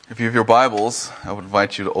If you have your Bibles, I would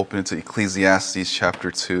invite you to open it to Ecclesiastes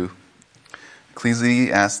chapter 2.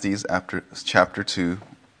 Ecclesiastes chapter 2,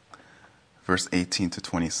 verse 18 to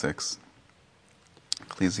 26.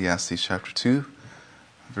 Ecclesiastes chapter 2,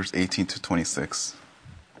 verse 18 to 26.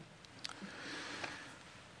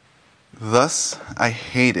 Thus I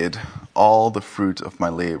hated all the fruit of my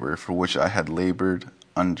labor for which I had labored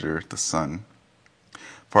under the sun.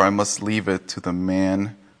 For I must leave it to the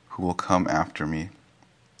man who will come after me.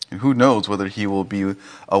 And who knows whether he will be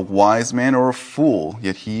a wise man or a fool,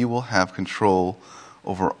 yet he will have control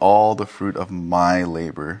over all the fruit of my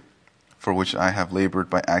labor, for which I have labored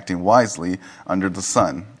by acting wisely under the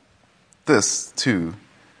sun. This, too,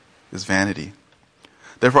 is vanity.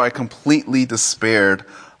 Therefore I completely despaired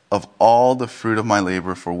of all the fruit of my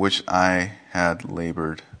labor for which I had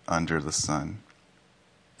labored under the sun.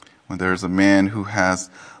 When there is a man who has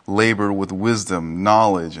labored with wisdom,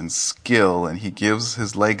 knowledge, and skill, and he gives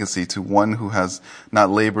his legacy to one who has not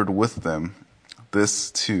labored with them, this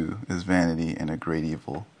too is vanity and a great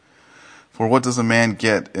evil. For what does a man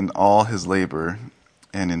get in all his labor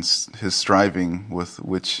and in his striving with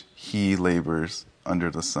which he labors under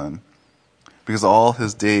the sun? Because all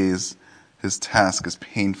his days his task is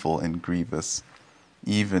painful and grievous.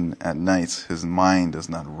 Even at night his mind does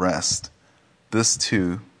not rest. This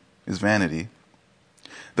too is vanity.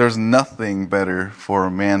 There's nothing better for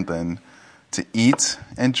a man than to eat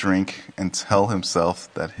and drink and tell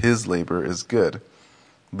himself that his labor is good.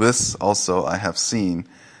 This also I have seen,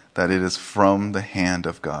 that it is from the hand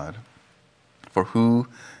of God. For who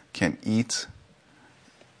can eat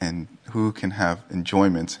and who can have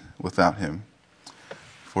enjoyment without him?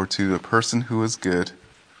 For to the person who is good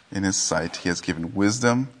in his sight, he has given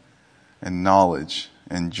wisdom and knowledge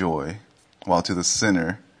and joy, while to the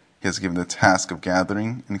sinner he has given the task of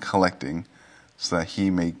gathering and collecting, so that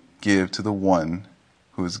he may give to the one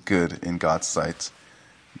who is good in God's sight.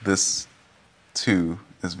 This, too,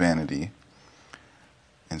 is vanity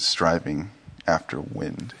and striving after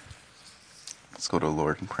wind. Let's go to the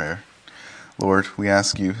Lord in prayer. Lord, we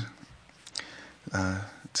ask you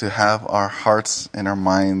to have our hearts and our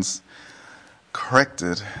minds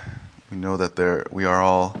corrected. We know that we are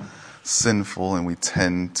all sinful, and we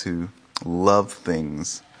tend to love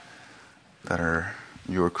things that are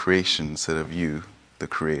your creation instead of you, the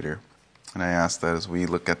Creator. And I ask that as we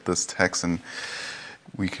look at this text, and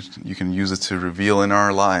you can use it to reveal in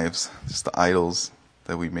our lives just the idols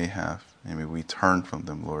that we may have. And may we turn from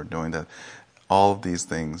them, Lord, knowing that all of these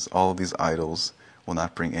things, all of these idols will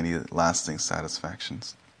not bring any lasting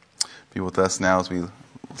satisfactions. Be with us now as we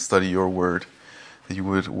study your word, that you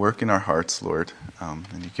would work in our hearts, Lord,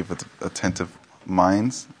 and you give us attentive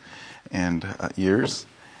minds and ears.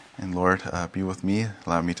 And Lord, be with me.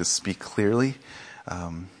 Allow me to speak clearly.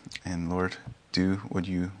 And Lord, do what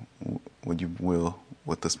you will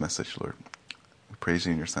with this message, Lord. We praise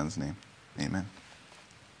you in your Son's name. Amen.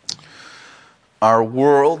 Our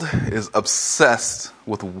world is obsessed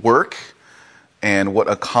with work and what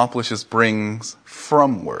accomplishes brings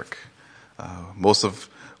from work. Most of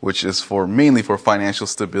which is mainly for financial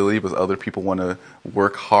stability, but other people want to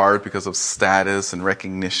work hard because of status and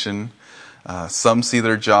recognition. Some see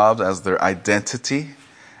their jobs as their identity.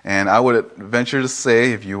 And I would venture to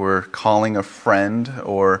say, if you were calling a friend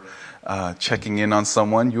or checking in on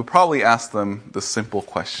someone, you would probably ask them the simple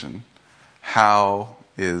question, how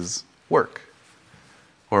is work?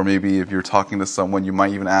 Or maybe if you're talking to someone, you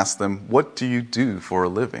might even ask them, what do you do for a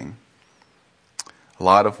living? A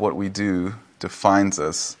lot of what we do defines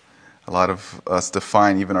us. A lot of us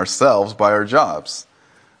define even ourselves by our jobs.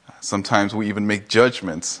 Sometimes we even make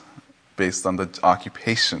judgments based on the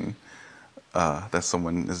occupation that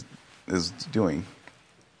someone is doing.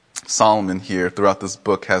 Solomon here throughout this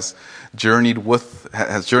book has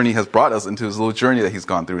brought us into his little journey that he's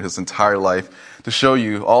gone through his entire life to show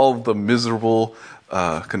you all the miserable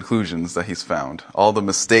conclusions that he's found, all the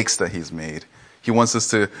mistakes that he's made. He wants us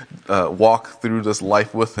to walk through this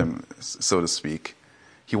life with him, so to speak.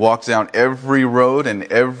 He walked down every road, and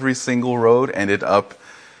every single road ended up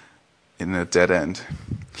in a dead end.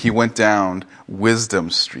 He went down Wisdom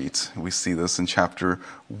Street. We see this in chapter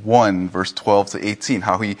 1, verse 12 to 18,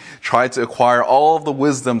 how he tried to acquire all of the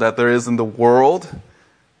wisdom that there is in the world,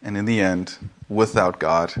 and in the end, without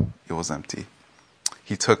God, it was empty.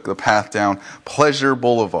 He took the path down Pleasure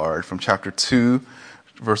Boulevard from chapter 2,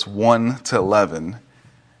 verse 1 to 11,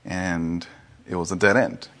 and it was a dead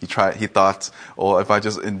end. He thought, if I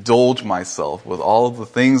just indulge myself with all of the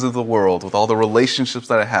things of the world, with all the relationships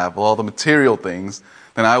that I have, with all the material things,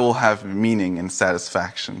 then I will have meaning and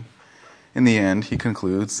satisfaction. In the end, he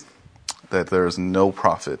concludes that there is no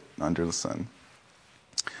profit under the sun.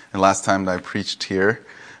 And last time that I preached here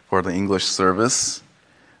for the English service,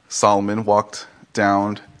 Solomon walked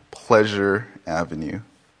down Pleasure Avenue.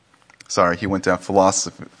 Sorry, he went down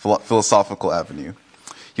Philosophical Avenue.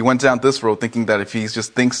 He went down this road thinking that if he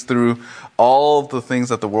just thinks through all the things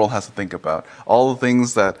that the world has to think about, all the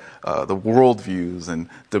things that the world views and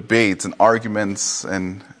debates and arguments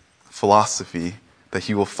and philosophy, that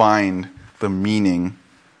he will find the meaning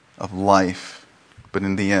of life. But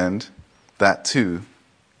in the end, that too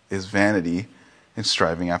is vanity and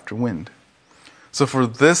striving after wind. So for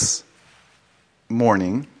this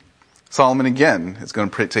morning, Solomon again is going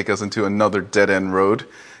to take us into another dead-end road.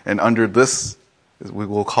 And under this, we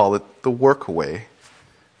will call it the work way.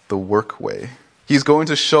 The work way. He's going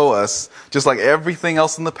to show us, just like everything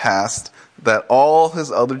else in the past, that all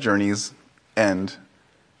his other journeys end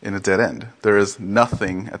in a dead end. There is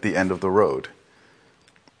nothing at the end of the road.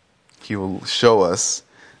 He will show us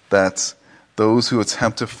that those who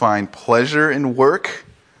attempt to find pleasure in work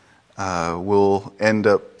will end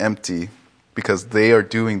up empty because they are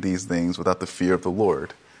doing these things without the fear of the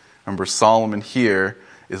Lord. Remember, Solomon here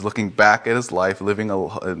is looking back at his life, living an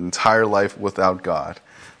entire life without God.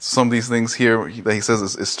 Some of these things here that he says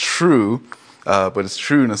is true, but it's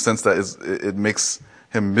true in a sense that it makes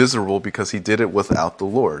him miserable because he did it without the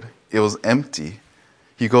Lord. It was empty.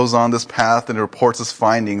 He goes on this path and reports his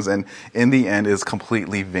findings, and in the end is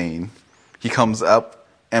completely vain. He comes up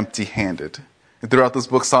empty-handed. And throughout this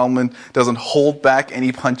book, Solomon doesn't hold back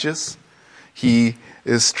any punches. He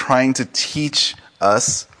is trying to teach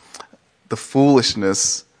us the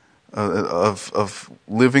foolishness of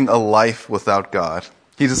living a life without God.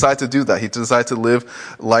 He decided to do that. He decided to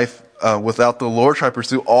live life without the Lord, try to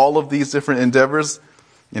pursue all of these different endeavors,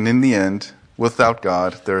 and in the end, without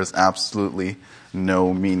God, there is absolutely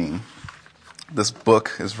no meaning. This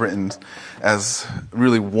book is written as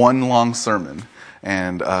really one long sermon,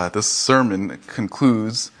 and this sermon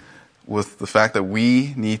concludes with the fact that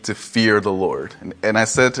we need to fear the Lord. And I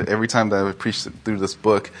said every time that I preached through this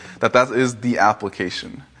book that is the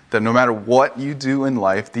application. That no matter what you do in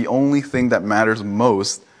life, the only thing that matters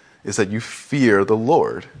most is that you fear the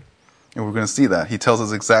Lord. And we're going to see that. He tells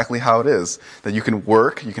us exactly how it is. That you can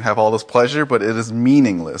work, you can have all this pleasure, but it is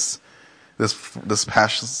meaningless. This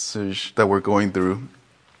passage that we're going through,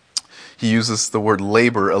 he uses the word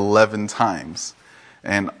labor 11 times.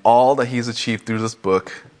 And all that he's achieved through this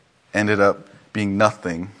book ended up being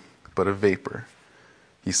nothing but a vapor.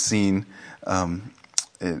 He's seen,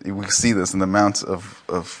 we see this in the amount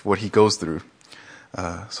of what he goes through.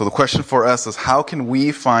 So the question for us is, how can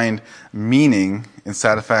we find meaning and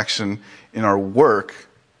satisfaction in our work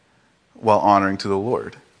while honoring to the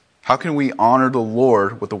Lord? How can we honor the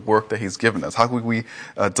Lord with the work that he's given us? How can we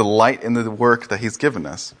delight in the work that he's given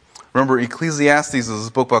us? Remember, Ecclesiastes is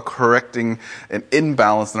a book about correcting an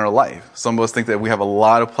imbalance in our life. Some of us think that we have a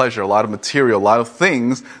lot of pleasure, a lot of material, a lot of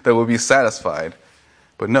things that will be satisfied.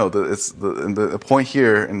 But no, the point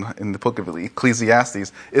here in the book of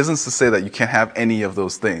Ecclesiastes isn't to say that you can't have any of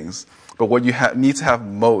those things. But what you need to have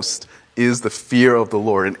most is the fear of the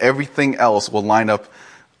Lord, and everything else will line up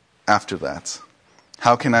after that.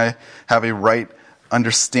 How can I have a right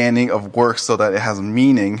understanding of work so that it has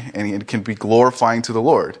meaning and it can be glorifying to the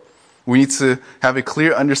Lord? We need to have a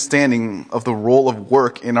clear understanding of the role of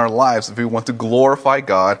work in our lives if we want to glorify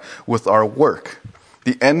God with our work.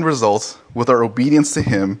 The end result with our obedience to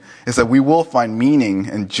him is that we will find meaning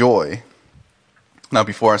and joy. Now,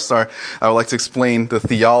 before I start, I would like to explain the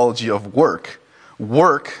theology of work.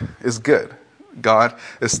 Work is good. God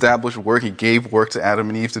established work. He gave work to Adam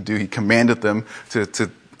and Eve to do. He commanded them to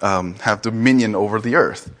have dominion over the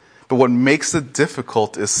earth. But what makes it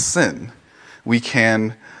difficult is sin. We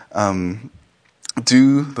can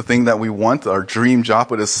do the thing that we want, our dream job,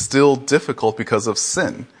 but it's still difficult because of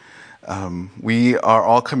sin. We are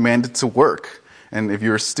all commanded to work. And if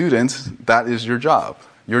you're a student, that is your job.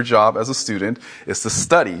 Your job as a student is to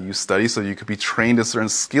study. You study so you could be trained in certain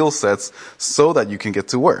skill sets so that you can get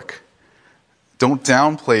to work. Don't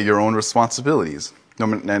downplay your own responsibilities.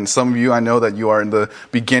 And some of you, I know that you are in the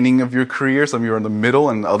beginning of your career, some of you are in the middle,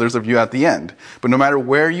 and others of you at the end. But no matter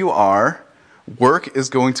where you are, work is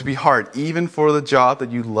going to be hard, even for the job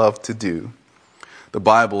that you love to do. The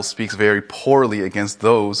Bible speaks very poorly against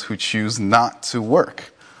those who choose not to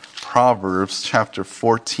work. Proverbs chapter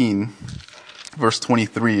 14, verse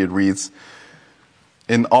 23, it reads,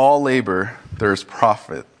 "In all labor there is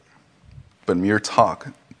profit, but mere talk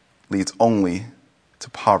leads only to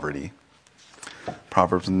poverty."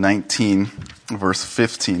 Proverbs 19, verse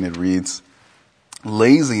 15, it reads,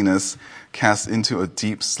 "Laziness casts into a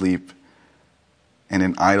deep sleep, and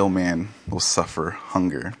an idle man will suffer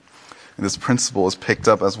hunger." And this principle is picked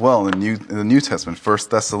up as well in the New Testament, 1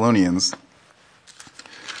 Thessalonians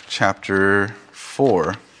chapter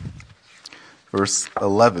 4, verse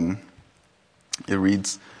 11. It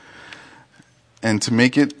reads, "And to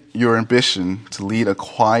make it your ambition to lead a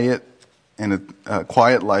quiet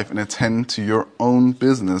life and attend to your own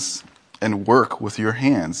business and work with your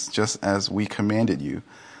hands, just as we commanded you,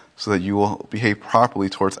 so that you will behave properly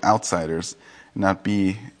towards outsiders and not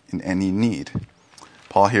be in any need."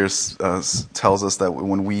 Paul here tells us that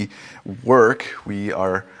when we work,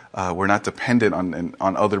 we're not dependent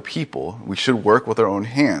on other people. We should work with our own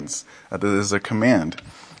hands. That is a command.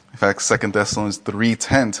 In fact, 2 Thessalonians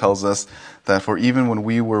 3:10 tells us that for even when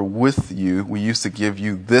we were with you, we used to give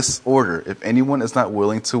you this order: if anyone is not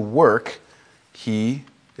willing to work, he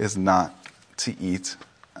is not to eat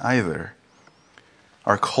either.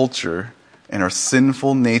 Our culture and our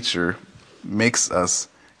sinful nature makes us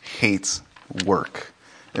hate work.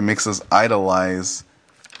 It makes us idolize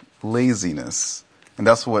laziness. And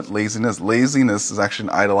that's what laziness is actually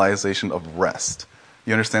an idolization of rest.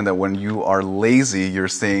 You understand that when you are lazy, you're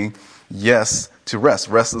saying yes to rest.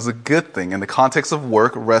 Rest is a good thing. In the context of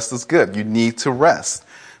work, rest is good. You need to rest.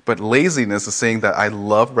 But laziness is saying that I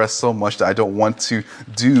love rest so much that I don't want to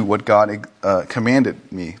do what God commanded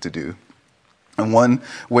me to do. And one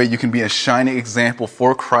way you can be a shining example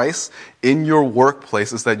for Christ in your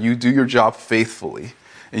workplace is that you do your job faithfully.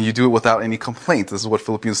 And you do it without any complaint. This is what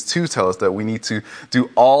Philippians 2 tells us, that we need to do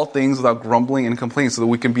all things without grumbling and complaining so that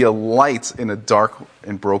we can be a light in a dark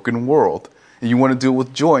and broken world. And you want to do it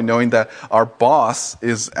with joy, knowing that our boss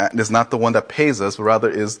is not the one that pays us, but rather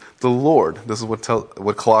is the Lord. This is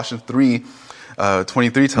what Colossians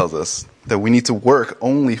 3:23 tells us, that we need to work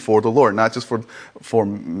only for the Lord, not just for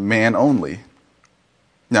man only.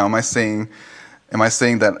 Now, am I saying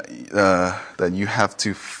that you have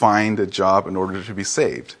to find a job in order to be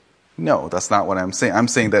saved? No, that's not what I'm saying. I'm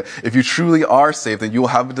saying that if you truly are saved, then you will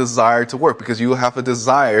have a desire to work, because you will have a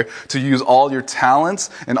desire to use all your talents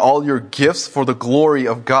and all your gifts for the glory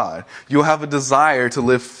of God. You'll have a desire to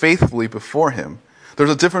live faithfully before Him. There's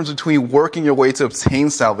a difference between working your way to obtain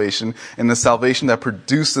salvation and the salvation that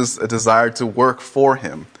produces a desire to work for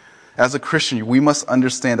Him. As a Christian, we must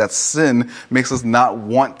understand that sin makes us not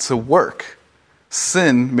want to work.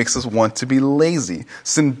 Sin makes us want to be lazy.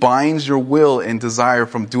 Sin binds your will and desire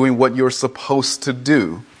from doing what you're supposed to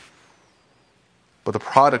do. But the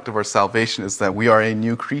product of our salvation is that we are a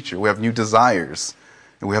new creature. We have new desires,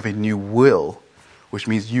 and we have a new will, which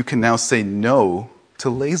means you can now say no to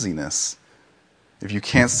laziness. If you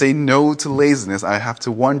can't say no to laziness, I have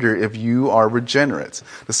to wonder if you are regenerate.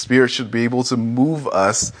 The Spirit should be able to move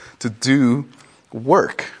us to do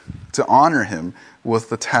work, to honor Him with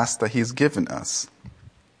the task that He's given us.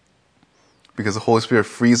 Because the Holy Spirit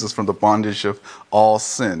frees us from the bondage of all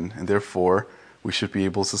sin, and therefore we should be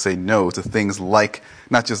able to say no to things like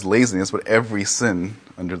not just laziness, but every sin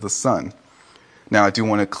under the sun. Now, I do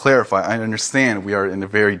want to clarify, I understand we are in a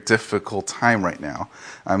very difficult time right now.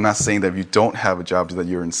 I'm not saying that if you don't have a job that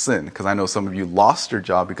you're in sin, because I know some of you lost your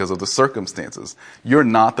job because of the circumstances. You're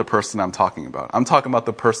not the person I'm talking about. I'm talking about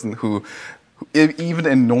the person who even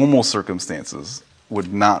in normal circumstances,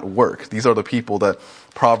 would not work. These are the people that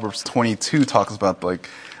Proverbs 22 talks about, like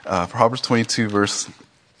Proverbs 22 verse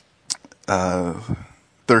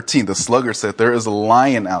 13. The sluggard said, "There is a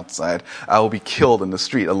lion outside. I will be killed in the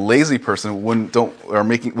street." A lazy person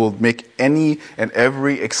will make any and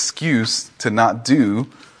every excuse to not do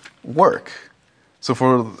work. So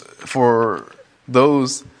for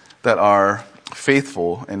those that are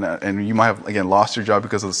faithful, and you might have, again, lost your job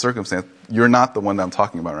because of the circumstance, you're not the one that I'm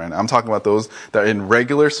talking about right now. I'm talking about those that are in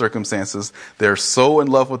regular circumstances, they're so in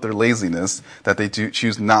love with their laziness that they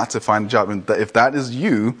choose not to find a job. And if that is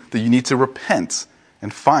you, then you need to repent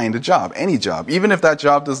and find a job, any job. Even if that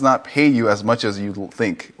job does not pay you as much as you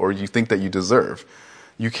think, or you think that you deserve,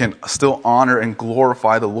 you can still honor and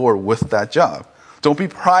glorify the Lord with that job. Don't be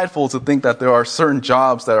prideful to think that there are certain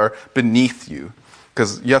jobs that are beneath you.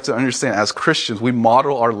 Because you have to understand, as Christians, we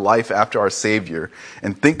model our life after our Savior.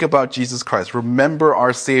 And think about Jesus Christ. Remember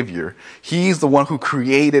our Savior. He's the one who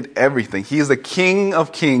created everything. He is the King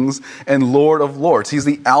of kings and Lord of lords. He's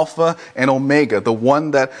the Alpha and Omega, the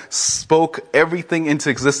one that spoke everything into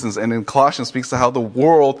existence. And in Colossians speaks to how the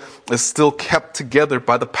world is still kept together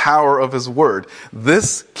by the power of His word.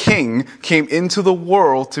 This King came into the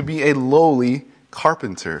world to be a lowly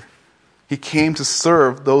carpenter. He came to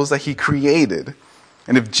serve those that He created.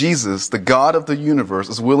 And if Jesus, the God of the universe,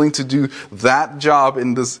 is willing to do that job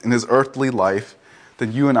in His earthly life,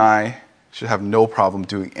 then you and I should have no problem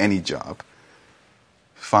doing any job.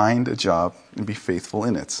 Find a job and be faithful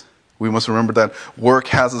in it. We must remember that work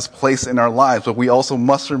has its place in our lives, but we also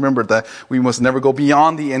must remember that we must never go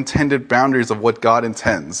beyond the intended boundaries of what God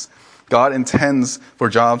intends. God intends for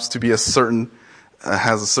jobs to be has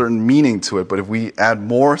a certain meaning to it, but if we add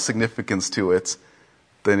more significance to it,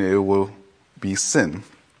 then it will be sin.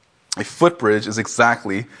 A footbridge is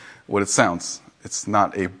exactly what it sounds. It's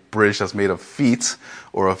not a bridge that's made of feet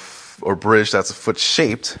or a bridge that's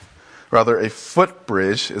foot-shaped. Rather, a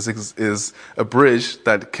footbridge is a bridge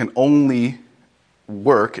that can only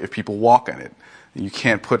work if people walk on it. You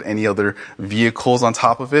can't put any other vehicles on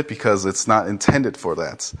top of it because it's not intended for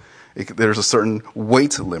that. There's a certain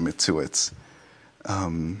weight limit to it.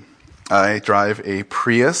 I drive a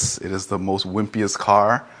Prius. It is the most wimpiest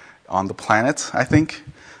car on the planet, I think.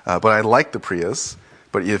 But I like the Prius.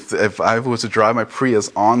 But if I was to drive my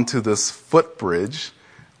Prius onto this footbridge,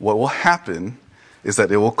 what will happen is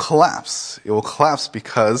that it will collapse. It will collapse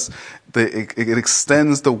because it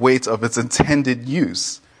extends the weight of its intended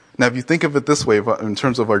use. Now, if you think of it this way, in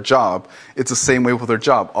terms of our job, it's the same way with our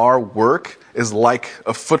job. Our work is like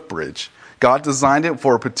a footbridge. God designed it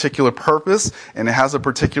for a particular purpose, and it has a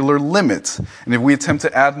particular limit. And if we attempt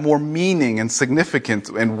to add more meaning and significance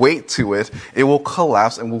and weight to it, it will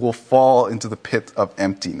collapse and we will fall into the pit of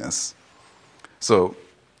emptiness. So,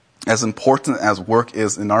 as important as work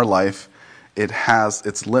is in our life, it has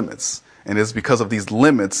its limits. And it is because of these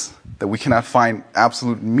limits that we cannot find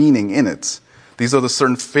absolute meaning in it. These are the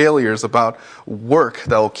certain failures about work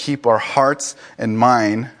that will keep our hearts and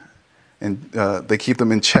mind, and they keep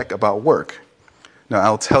them in check about work. Now,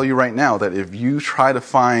 I'll tell you right now that if you try to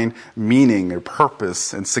find meaning or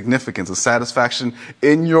purpose and significance and satisfaction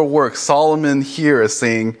in your work, Solomon here is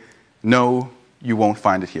saying, no, you won't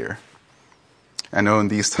find it here. I know in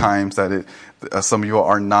these times that some of you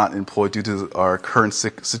are not employed due to our current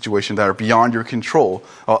situation that are beyond your control,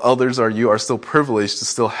 while others are still privileged to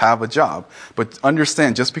still have a job. But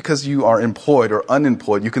understand, just because you are employed or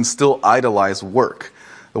unemployed, you can still idolize work.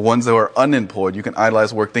 The ones that are unemployed, you can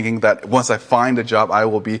idolize work thinking that once I find a job, I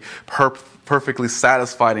will be perfectly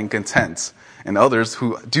satisfied and content. And others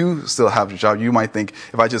who do still have a job, you might think,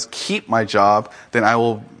 if I just keep my job, then I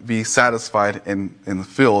will be satisfied and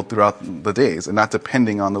filled throughout the days and not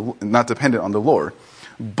dependent on the Lord.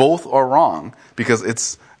 Both are wrong because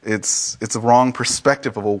it's a wrong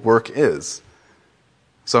perspective of what work is.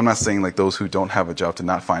 So I'm not saying like those who don't have a job to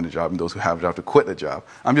not find a job and those who have a job to quit a job.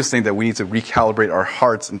 I'm just saying that we need to recalibrate our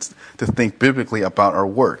hearts and to think biblically about our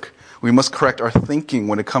work. We must correct our thinking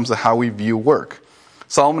when it comes to how we view work.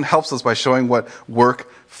 Solomon helps us by showing what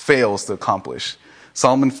work fails to accomplish.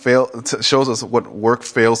 Solomon shows us what work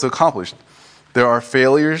fails to accomplish. There are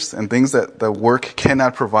failures and things that work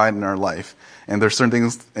cannot provide in our life. And there are certain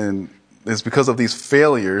things, and it's because of these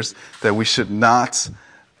failures that we should not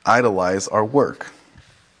idolize our work.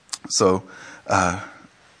 So, our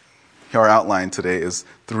outline today is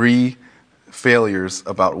 3 failures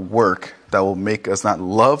about work that will make us not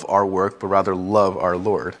love our work, but rather love our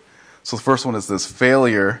Lord. So the first one is this: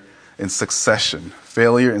 failure in succession.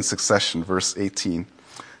 Failure in succession, verse 18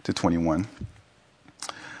 to 21.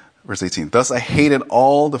 Verse 18, thus I hated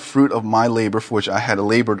all the fruit of my labor for which I had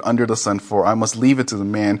labored under the sun, for I must leave it to the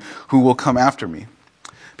man who will come after me.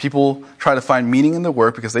 People try to find meaning in their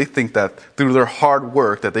work because they think that through their hard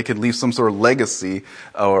work that they could leave some sort of legacy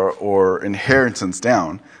or inheritance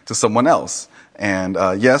down to someone else. And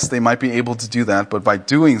yes, they might be able to do that, but by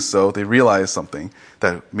doing so, they realize something,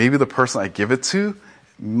 that maybe the person I give it to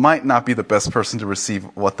might not be the best person to receive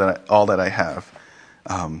all that I have.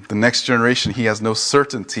 The next generation, he has no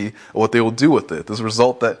certainty of what they will do with it. As a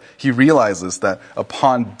result, that he realizes that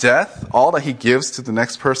upon death, all that he gives to the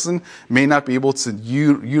next person may not be able to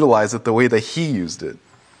utilize it the way that he used it.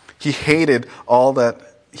 He hated all that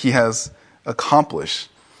he has accomplished.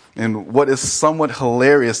 And what is somewhat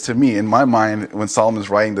hilarious to me, in my mind, when Solomon's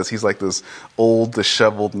writing this, he's like this old,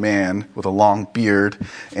 disheveled man with a long beard,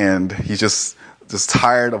 and he's just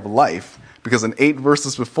tired of life. Because in 8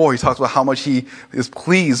 verses before, he talks about how much he is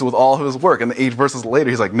pleased with all of his work. And 8 verses later,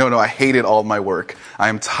 he's like, no, I hated all my work. I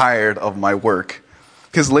am tired of my work.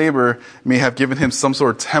 His labor may have given him some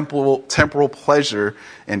sort of temporal pleasure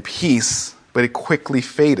and peace, but it quickly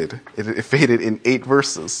faded. It faded in 8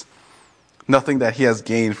 verses. Nothing that he has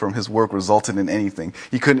gained from his work resulted in anything.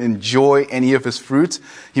 He couldn't enjoy any of his fruit.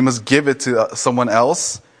 He must give it to someone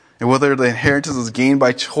else. And whether the inheritance is gained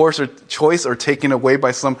by choice or taken away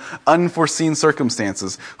by some unforeseen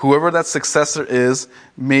circumstances, whoever that successor is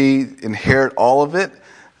may inherit all of it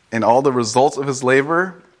and all the results of his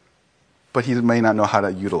labor, but he may not know how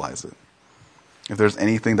to utilize it. if there's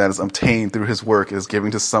anything that is obtained through his work, it is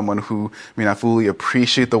giving to someone who may not fully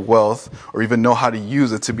appreciate the wealth or even know how to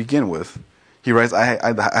use it to begin with. He writes,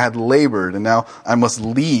 I had labored and now I must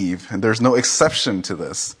leave, and there's no exception to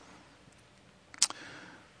this.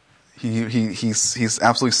 He's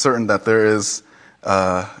absolutely certain that there is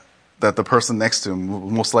that the person next to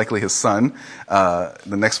him, most likely his son,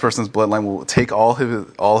 the next person's bloodline will take all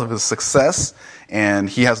of his success, and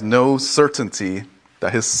he has no certainty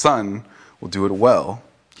that his son will do it well.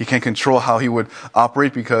 He can't control how he would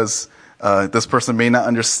operate because this person may not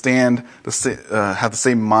understand, have the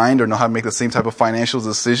same mind or know how to make the same type of financial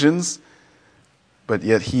decisions, but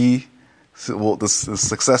yet the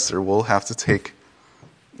successor will have to take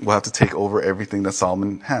over everything that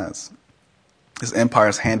Solomon has. His empire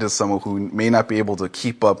is handed to someone who may not be able to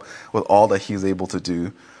keep up with all that he's able to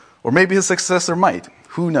do. Or maybe his successor might.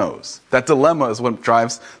 Who knows? That dilemma is what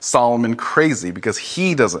drives Solomon crazy because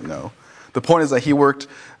he doesn't know. The point is that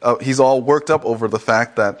he's all worked up over the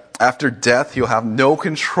fact that after death, he'll have no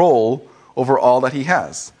control over all that he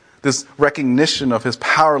has. This recognition of his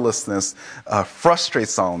powerlessness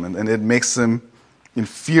frustrates Solomon, and it makes him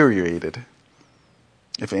infuriated.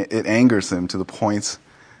 It angers him to the point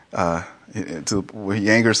where he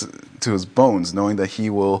angers to his bones, knowing that he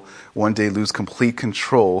will one day lose complete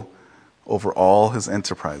control over all his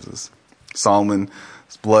enterprises. Solomon's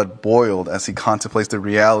blood boiled as he contemplates the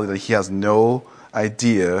reality that he has no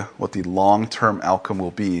idea what the long-term outcome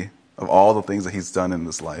will be of all the things that he's done in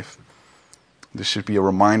this life. This should be a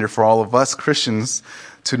reminder for all of us Christians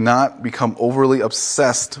to not become overly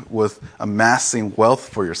obsessed with amassing wealth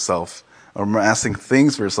for yourself, or amassing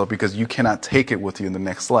things for yourself, because you cannot take it with you in the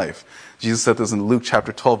next life. Jesus said this in Luke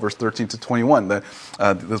chapter 12, verse 13 to 21, that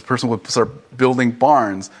this person would start building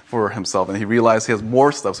barns for himself, and he realized he has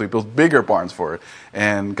more stuff, so he builds bigger barns for it.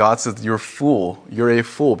 And God says, you're a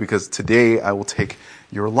fool, because today I will take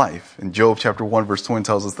your life. And Job chapter 1, verse 20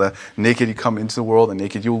 tells us that naked you come into the world, and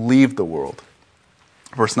naked you'll leave the world.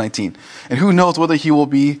 Verse 19, and who knows whether he will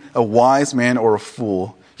be a wise man or a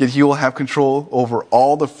fool, yet he will have control over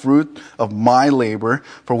all the fruit of my labor,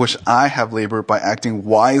 for which I have labored by acting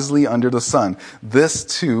wisely under the sun. This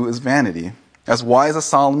too is vanity. As wise as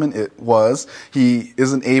Solomon was, he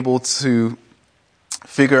isn't able to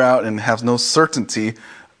figure out and has no certainty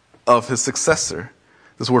of his successor.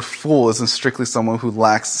 This word fool isn't strictly someone who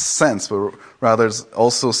lacks sense, but rather is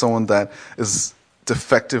also someone that is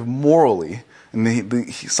defective morally.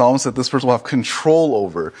 And Solomon said this person will have control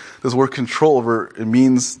over. This word control over, it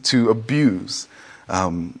means to abuse.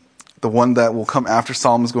 The one that will come after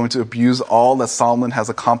Solomon is going to abuse all that Solomon has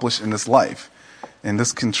accomplished in his life. And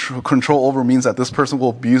this control over means that this person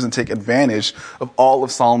will abuse and take advantage of all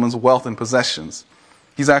of Solomon's wealth and possessions.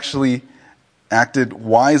 He's actually acted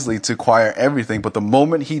wisely to acquire everything, but the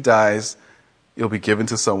moment he dies, it'll be given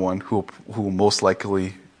to someone who will most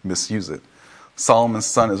likely misuse it. Solomon's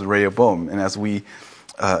son is Rehoboam, and as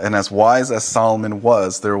wise as Solomon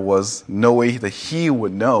was, there was no way that he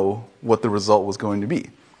would know what the result was going to be.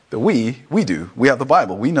 But we do. We have the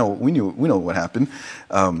Bible. We know what happened.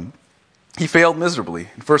 He failed miserably.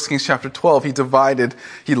 In 1 Kings chapter 12,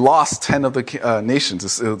 he lost 10 of the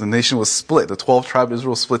nations. The nation was split. The 12 tribes of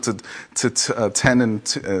Israel split to 10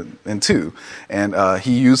 and 2. And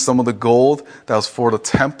he used some of the gold that was for the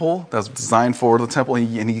temple, that was designed for the temple,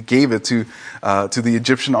 and he gave it to the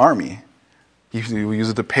Egyptian army. He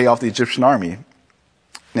used it to pay off the Egyptian army.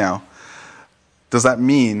 Now, does that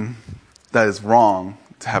mean that it's wrong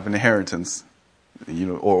to have an inheritance,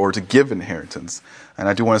 or to give inheritance? And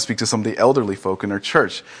I do want to speak to some of the elderly folk in our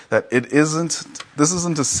church, that this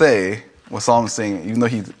isn't to say, what Solomon's saying, even though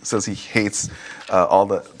he says he hates all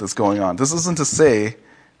that's going on, this isn't to say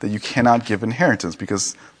that you cannot give inheritance,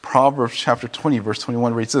 because Proverbs chapter 20, verse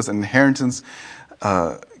 21 reads this, inheritance,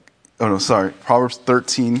 Proverbs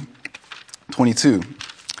 13, 22,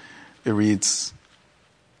 it reads,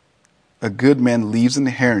 a good man leaves an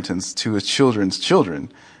inheritance to his children's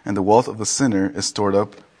children, and the wealth of the sinner is stored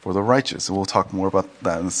up for the righteous. And we'll talk more about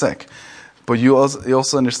that in a sec. But you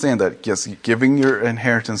also understand that, yes, giving your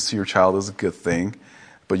inheritance to your child is a good thing,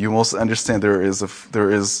 but you also understand there is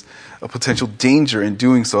a potential danger in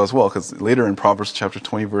doing so as well, because later in Proverbs chapter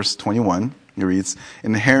 20, verse 21, it reads,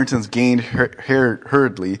 an inheritance gained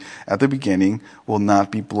hurriedly at the beginning will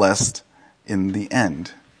not be blessed in the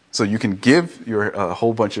end. So you can give a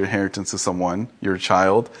whole bunch of inheritance to someone, your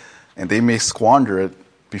child, and they may squander it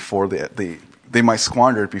before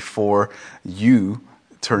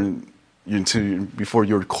before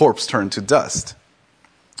your corpse turns to dust.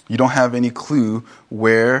 You don't have any clue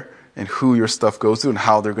where and who your stuff goes to and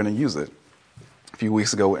how they're going to use it. A few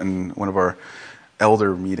weeks ago in one of our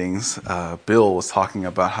elder meetings, Bill was talking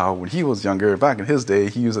about how when he was younger, back in his day,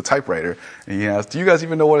 he used a typewriter. And he asked, do you guys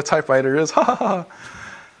even know what a typewriter is? Ha ha ha.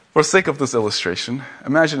 For the sake of this illustration,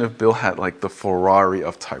 imagine if Bill had like the Ferrari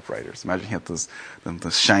of typewriters. Imagine he had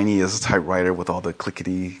the shiniest typewriter with all the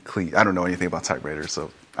clickety-click. I don't know anything about typewriters,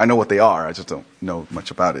 so I know what they are. I just don't know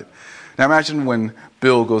much about it. Now imagine when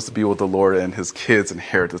Bill goes to be with the Lord and his kids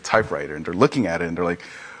inherit the typewriter, and they're looking at it and they're like,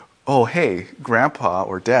 oh, hey, Grandpa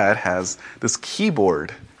or Dad has this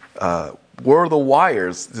keyboard. Where are the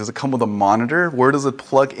wires? Does it come with a monitor? Where does it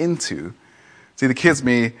plug into? See, the kids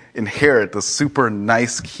may inherit the super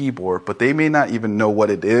nice keyboard, but they may not even know what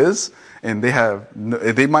it is, and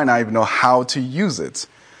they might not even know how to use it.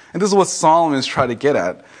 And this is what Solomon is trying to get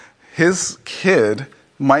at. His kid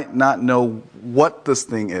might not know what this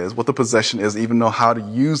thing is, what the possession is, even know how to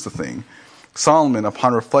use the thing. Solomon,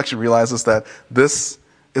 upon reflection, realizes that this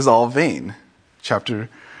is all vain.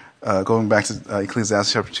 Going back to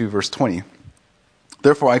Ecclesiastes chapter 2, verse 20.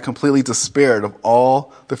 Therefore I completely despaired of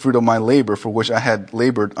all the fruit of my labor for which I had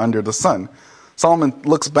labored under the sun. Solomon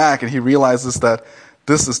looks back and he realizes that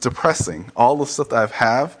this is depressing. All the stuff that I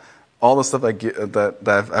have, all the stuff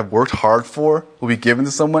that I've worked hard for will be given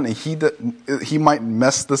to someone, and he might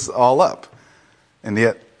mess this all up. And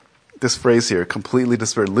yet, this phrase here, completely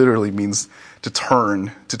despair, literally means to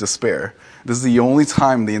turn to despair. This is the only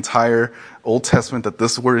time in the entire Old Testament that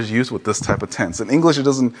this word is used with this type of tense. In English,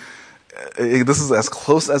 this is as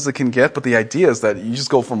close as it can get, but the idea is that you just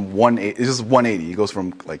go from 180, it's just 180. It goes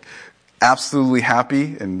from like absolutely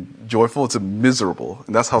happy and joyful to miserable.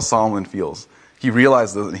 And that's how Solomon feels. He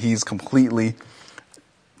realizes that he's completely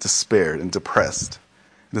despaired and depressed.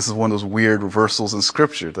 This is one of those weird reversals in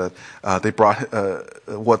Scripture that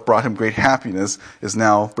what brought him great happiness is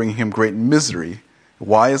now bringing him great misery.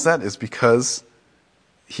 Why is that? It's because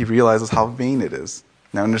he realizes how vain it is.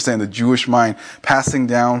 Now understand, the Jewish mind, passing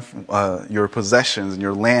down your possessions and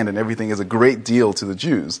your land and everything is a great deal to the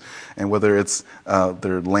Jews. And whether it's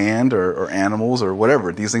their land or animals or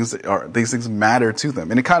whatever, these things matter to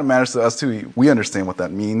them. And it kind of matters to us too. We understand what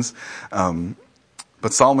that means.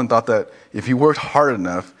 But Solomon thought that if he worked hard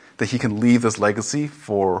enough, that he can leave this legacy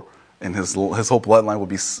and his whole bloodline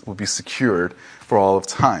will be secured for all of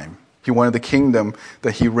time. He wanted the kingdom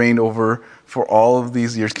that he reigned over for all of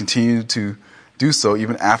these years continue to do so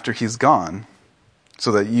even after he's gone,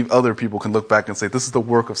 so that other people can look back and say, this is the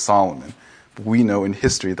work of Solomon. But we know in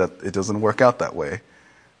history that it doesn't work out that way.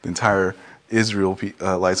 The entire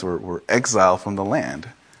Israelites were exiled from the land.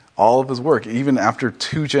 All of his work, even after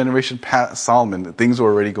 2 generations past Solomon, things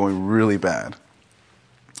were already going really bad.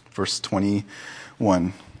 Verse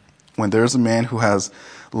 21, when there is a man who has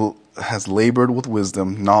labored with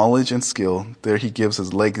wisdom, knowledge, and skill, there he gives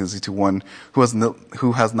his legacy to one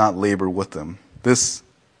who has not labored with them. This,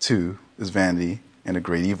 too, is vanity and a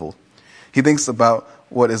great evil. He thinks about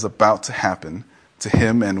what is about to happen to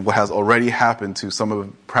him and what has already happened to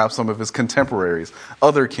perhaps some of his contemporaries,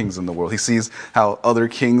 other kings in the world. He sees how other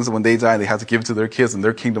kings, when they die, they have to give it to their kids and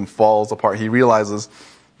their kingdom falls apart. He realizes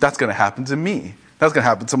that's going to happen to me. That's going to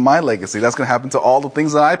happen to my legacy. That's going to happen to all the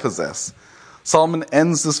things that I possess. Solomon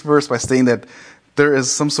ends this verse by saying that there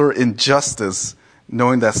is some sort of injustice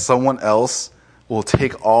knowing that someone else will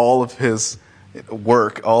take all of his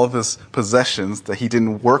work, all of his possessions that he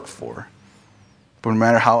didn't work for. But no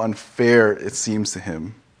matter how unfair it seems to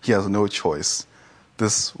him, he has no choice.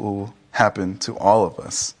 This will happen to all of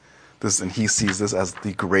us. And he sees this as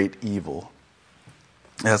the great evil.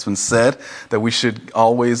 It has been said that we should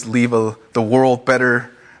always leave the world better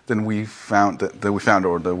than we found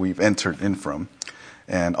or that we've entered in from.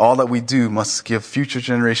 And all that we do must give future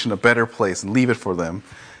generation a better place and leave it for them.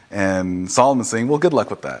 And Solomon's saying, well, good luck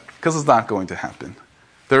with that, because it's not going to happen.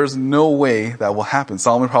 There's no way that will happen.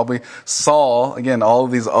 Solomon probably saw, again, all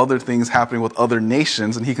of these other things happening with other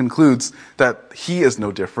nations, and he concludes that he is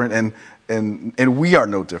no different, and we are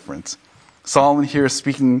no different. Solomon here is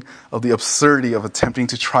speaking of the absurdity of attempting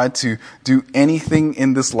to try to do anything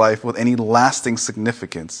in this life with any lasting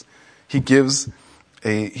significance. He gives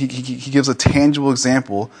a tangible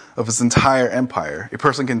example of his entire empire. A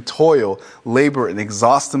person can toil, labor, and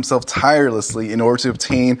exhaust himself tirelessly in order to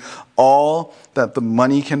obtain all that the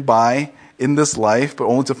money can buy in this life, but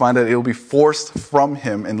only to find that it will be forced from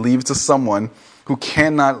him and leave to someone who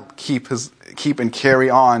cannot keep and carry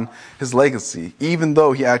on his legacy, even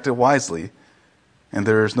though he acted wisely. And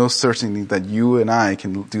there is no certainty that you and I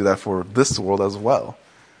can do that for this world as well.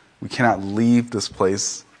 We cannot leave this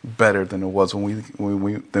place better than it was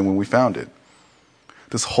when we found it.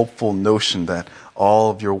 This hopeful notion that all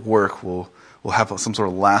of your work will have some sort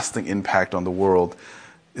of lasting impact on the world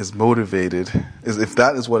is motivated, if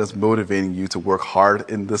that is what is motivating you to work hard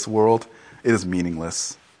in this world, it is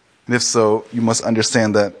meaningless. And if so, you must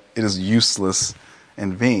understand that it is useless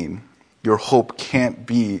and vain. Your hope can't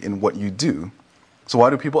be in what you do. So why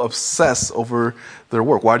do people obsess over their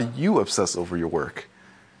work? Why do you obsess over your work?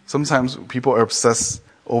 Sometimes people are obsessed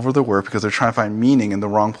over their work because they're trying to find meaning in the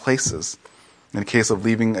wrong places. In the case of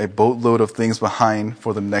leaving a boatload of things behind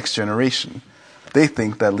for the next generation, they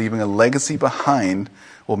think that leaving a legacy behind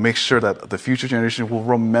will make sure that the future generation will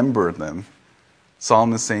remember them.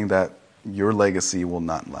 Solomon is saying that your legacy will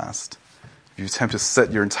not last. If you attempt to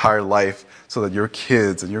set your entire life so that your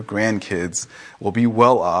kids and your grandkids will be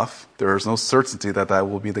well off, there is no certainty that that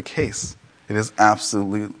will be the case. It is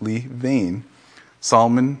absolutely vain.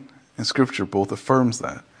 Solomon and Scripture both affirms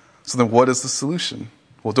that. So then what is the solution?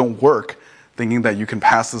 Well, don't work thinking that you can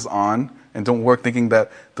pass this on, and don't work thinking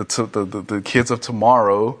that the kids of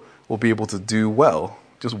tomorrow will be able to do well.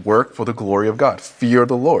 Just work for the glory of God. Fear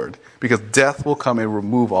the Lord, because death will come and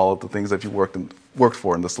remove all of the things that you worked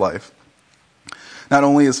for in this life. Not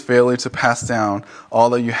only is failure to pass down all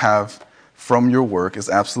that you have from your work is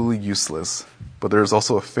absolutely useless, but there is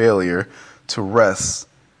also a failure to rest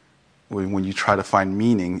when you try to find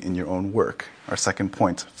meaning in your own work. Our second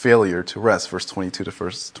point, failure to rest, verse 22 to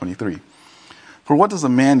verse 23. For what does a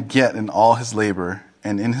man get in all his labor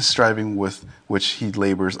and in his striving with which he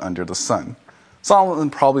labors under the sun? Solomon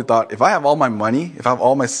probably thought, if I have all my money, if I have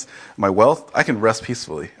all my wealth, I can rest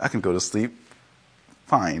peacefully. I can go to sleep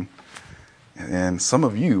fine. And some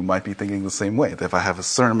of you might be thinking the same way, that if I have a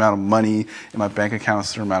certain amount of money in my bank account, a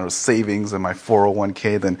certain amount of savings in my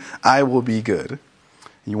 401k, then I will be good.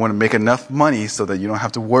 You want to make enough money so that you don't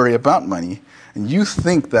have to worry about money. And you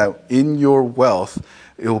think that in your wealth,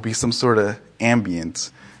 it will be some sort of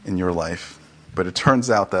ambient in your life. But it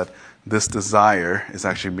turns out that this desire is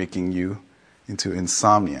actually making you into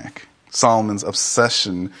insomniac. Solomon's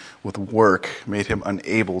obsession with work made him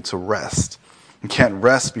unable to rest. He can't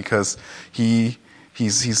rest because he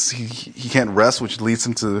can't rest, which leads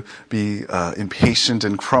him to be impatient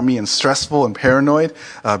and crummy and stressful and paranoid,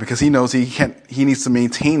 because he knows he needs to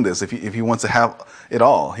maintain this if he wants to have it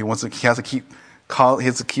all. He has to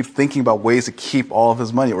keep thinking about ways to keep all of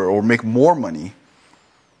his money or make more money.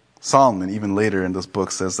 Solomon, even later in this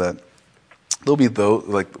book, says that there'll be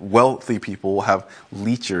wealthy people will have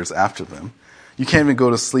leechers after them. You can't even go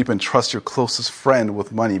to sleep and trust your closest friend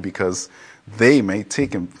with money because they may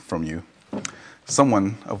take him from you.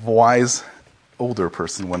 Someone, a wise older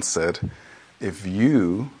person, once said, if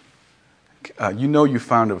you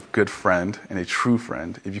found a good friend and a true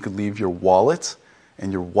friend if you could leave your wallet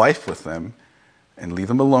and your wife with them and leave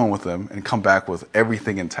them alone with them and come back with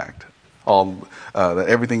everything intact. That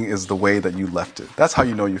everything is the way that you left it. That's how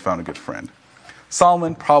you know you found a good friend.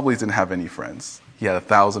 Solomon probably didn't have any friends. He had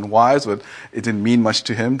 1,000 wives, but it didn't mean much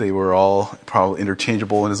to him. They were all probably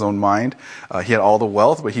interchangeable in his own mind. He had all the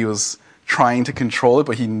wealth, but he was trying to control it,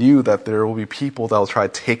 but he knew that there will be people that will try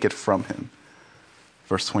to take it from him.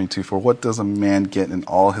 Verse 22, for what does a man get in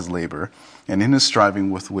all his labor, and in his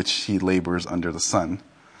striving with which he labors under the sun?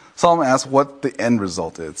 Solomon asks what the end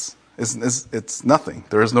result is. It's nothing.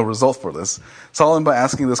 There is no result for this. Solomon, by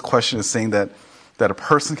asking this question, is saying that a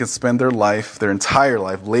person can spend their life, their entire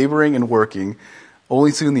life, laboring and working,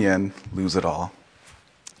 only to, in the end, lose it all.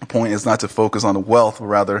 The point is not to focus on the wealth, but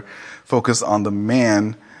rather focus on the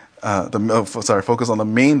main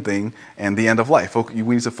thing and the end of life.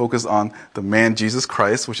 We need to focus on the man, Jesus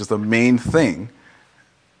Christ, which is the main thing.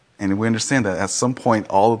 And we understand that at some point,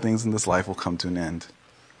 all the things in this life will come to an end.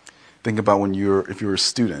 Think about if you were a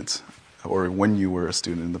student, or when you were a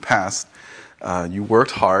student in the past. You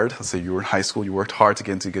worked hard. Let's say you were in high school. You worked hard to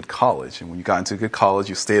get into a good college, and when you got into a good college,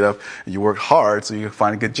 you stayed up and you worked hard so you could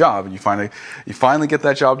find a good job. And you finally get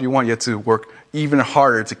that job you want. You have to work even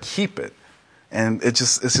harder to keep it, and it's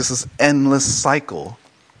just this endless cycle.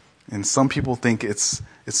 And some people think it's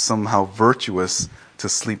somehow virtuous to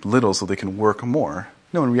sleep little so they can work more.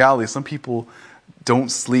 No, in reality, some people don't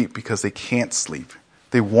sleep because they can't sleep.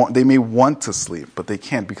 They may want to sleep, but they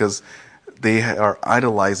can't because they are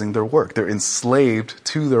idolizing their work. They're enslaved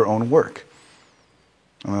to their own work.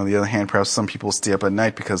 And on the other hand, perhaps some people stay up at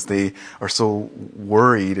night because they are so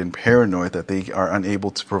worried and paranoid that they are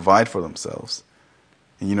unable to provide for themselves.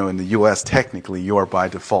 And in the U.S., technically, you are by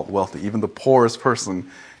default wealthy. Even the poorest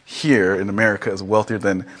person here in America is wealthier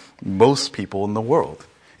than most people in the world.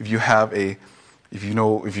 If you have a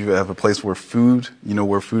place where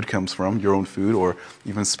where food comes from, your own food, or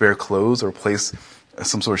even spare clothes, or a place,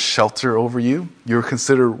 some sort of shelter over you, you're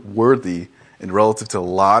considered worthy and relative to a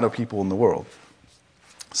lot of people in the world.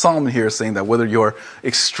 Solomon here is saying that whether you're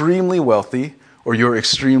extremely wealthy or you're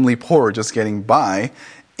extremely poor just getting by,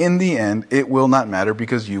 in the end, it will not matter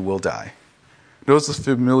because you will die. Notice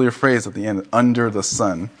the familiar phrase at the end, under the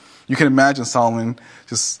sun. You can imagine Solomon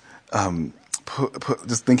just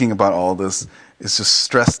just thinking about all this is just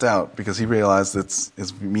stressed out because he realized it's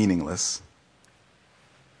meaningless.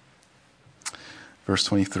 Verse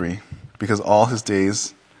 23, because all his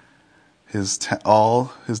days his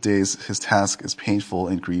task is painful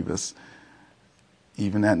and grievous.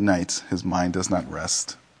 Even at night, his mind does not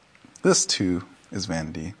rest. This too is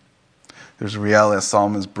vanity. There's a reality that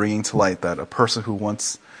Solomon is bringing to light that a person who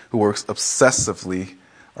works obsessively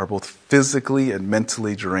are both physically and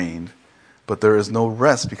mentally drained, but there is no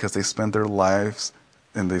rest because they spend their lives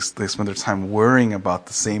and they spend their time worrying about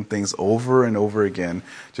the same things over and over again,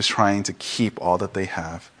 just trying to keep all that they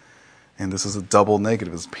have. And this is a double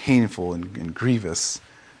negative. It's painful and grievous.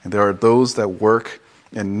 And there are those that work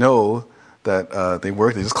and know that they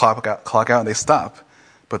work, they just clock out and they stop.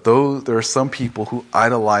 But there are some people who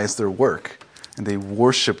idolize their work and they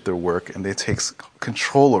worship their work and it takes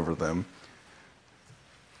control over them.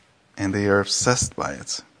 And they are obsessed by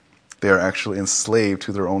it. They are actually enslaved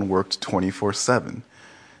to their own work 24/7.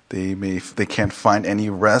 They can't find any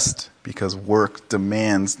rest because work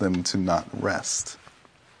demands them to not rest.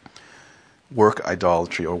 Work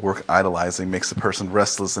idolatry or work idolizing makes a person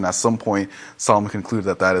restless, and at some point, Solomon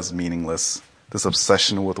concluded that is meaningless. This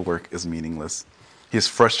obsession with work is meaningless. He is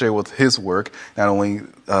frustrated with his work, not only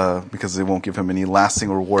because it won't give him any lasting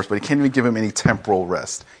rewards, but it can't even give him any temporal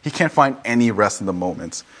rest. He can't find any rest in the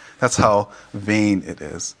moment. That's how vain it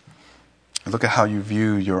is. Look at how you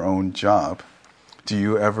view your own job. Do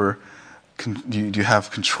you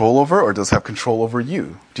have control over, or does it have control over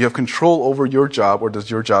you? Do you have control over your job, or does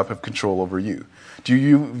your job have control over you? Do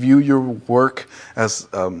you view your work as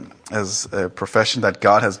a profession that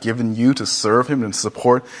God has given you to serve Him and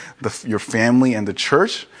support your family and the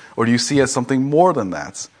church, or do you see it as something more than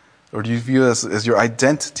that? Or do you view it as your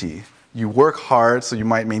identity? You work hard so you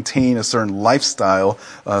might maintain a certain lifestyle,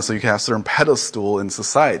 so you can have a certain pedestal in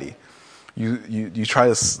society. You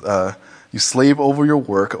try to you slave over your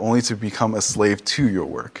work only to become a slave to your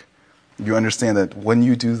work. You understand that when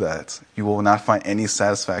you do that, you will not find any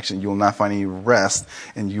satisfaction, you will not find any rest,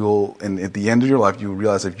 and at the end of your life, you will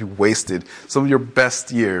realize that you wasted some of your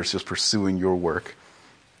best years just pursuing your work.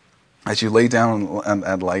 As you lay down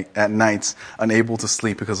at night, unable to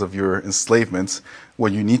sleep because of your enslavement,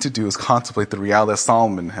 what you need to do is contemplate the reality that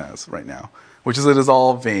Solomon has right now, which is it is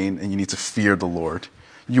all vain, and you need to fear the Lord.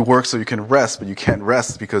 You work so you can rest, but you can't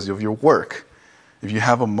rest because of your work. If you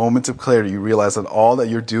have a moment of clarity, you realize that all that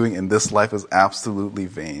you're doing in this life is absolutely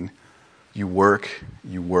vain. You work,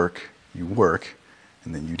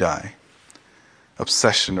 and then you die.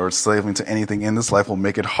 Obsession or enslavement to anything in this life will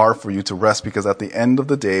make it hard for you to rest because at the end of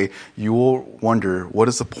the day, you will wonder, what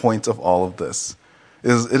is the point of all of this?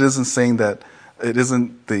 It isn't saying that it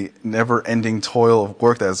isn't the never-ending toil of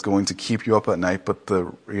work that is going to keep you up at night, but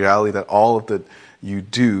the reality that all of that you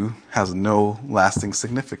do has no lasting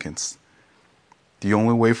significance. The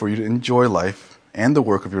only way for you to enjoy life and the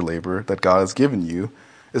work of your labor that God has given you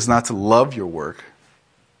is not to love your work,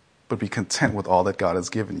 but be content with all that God has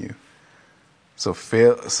given you. So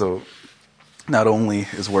not only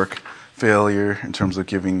is work failure in terms of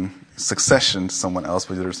giving succession to someone else,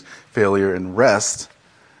 but there's failure in rest.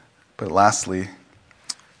 But lastly,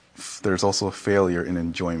 there's also a failure in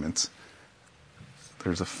enjoyment.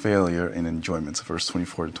 There's a failure in enjoyment, verse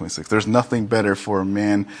 24 to 26. There's nothing better for a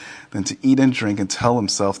man than to eat and drink and tell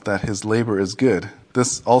himself that his labor is good.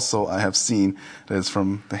 This also I have seen that is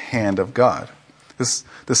from the hand of God. This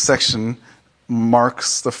section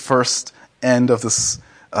marks the first end of this,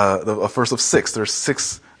 the first of 6. There's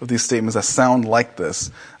 6 of these statements that sound like this,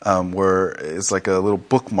 where it's like a little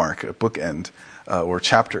bookmark, a bookend, or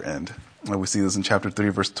chapter end. We see this in chapter 3,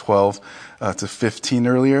 verse 12 to 15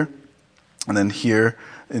 earlier. And then here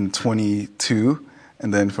in 22,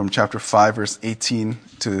 and then from chapter 5, verse 18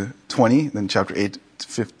 to 20, then chapter 8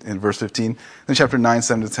 and verse 15, then chapter 9,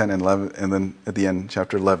 7 to 10, and 11, and then at the end,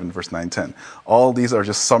 chapter 11, verse 9, 10. All these are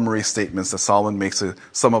just summary statements that Solomon makes to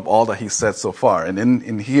sum up all that he said so far. And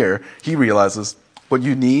in here, he realizes what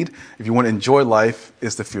you need, if you want to enjoy life,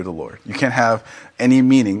 is to fear the Lord. You can't have any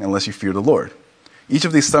meaning unless you fear the Lord. Each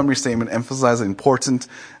of these summary statements emphasizes an important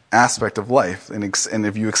aspect of life. And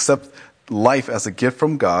if you accept life as a gift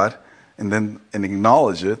from God and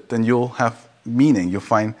acknowledge it, then you'll have meaning. You'll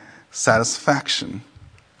find satisfaction.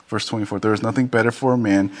 Verse 24, there is nothing better for a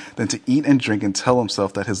man than to eat and drink and tell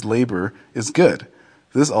himself that his labor is good.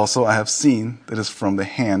 This also I have seen that is from the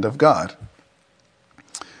hand of God.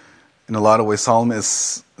 In a lot of ways, Solomon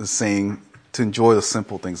is saying to enjoy the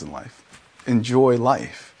simple things in life. enjoy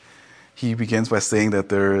life. He begins by saying that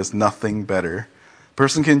there is nothing better. A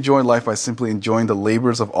person can enjoy life by simply enjoying the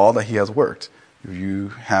labors of all that he has worked. If you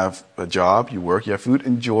have a job, you work, you have food,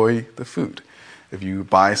 enjoy the food. If you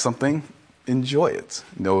buy something, enjoy it.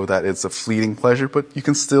 Know that it's a fleeting pleasure, but you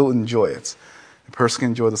can still enjoy it. A person can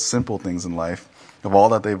enjoy the simple things in life of all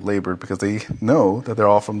that they've labored because they know that they're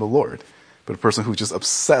all from the Lord. But a person who's just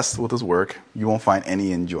obsessed with his work, you won't find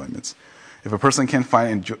any enjoyment. If a person can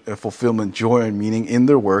find fulfillment, joy, and meaning in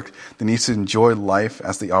their work, they need to enjoy life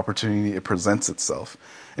as the opportunity it presents itself.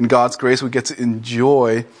 In God's grace, we get to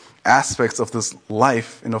enjoy aspects of this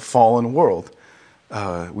life in a fallen world.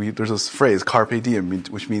 There's this phrase, carpe diem,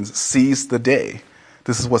 which means seize the day.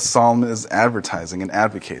 This is what Solomon is advertising and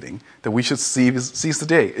advocating, that we should seize the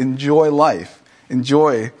day, enjoy life,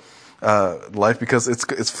 enjoy life because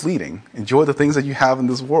it's fleeting. Enjoy the things that you have in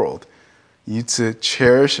this world. You need to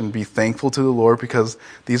cherish and be thankful to the Lord because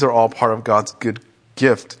these are all part of God's good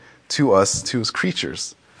gift to us, to his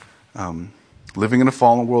creatures. Living in a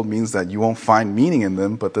fallen world means that you won't find meaning in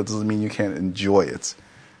them, but that doesn't mean you can't enjoy it.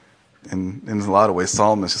 And in a lot of ways,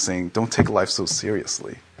 Solomon is just saying, don't take life so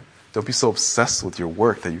seriously. Don't be so obsessed with your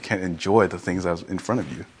work that you can't enjoy the things that are in front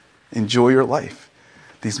of you. Enjoy your life.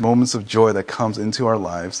 These moments of joy that comes into our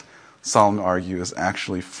lives, Solomon argues, is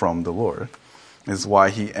actually from the Lord. This is why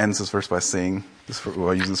he ends this verse by saying,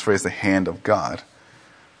 by using this phrase, the hand of God.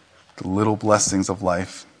 The little blessings of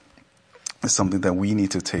life is something that we need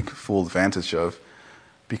to take full advantage of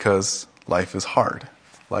because life is hard.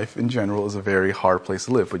 Life in general is a very hard place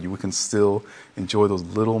to live, but you can still enjoy those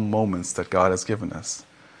little moments that God has given us.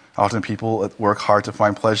 Often people work hard to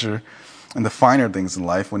find pleasure in the finer things in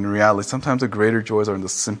life, when in reality, sometimes the greater joys are in the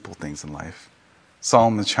simple things in life.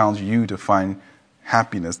 Solomon challenged you to find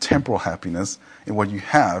happiness, temporal happiness, in what you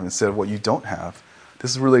have instead of what you don't have.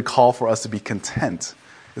 This is really a call for us to be content.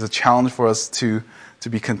 It's a challenge for us to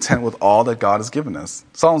be content with all that God has given us.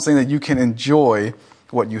 Solomon's saying that you can enjoy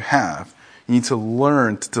what you have. You need to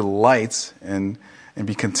learn to delight and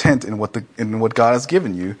be content in what God has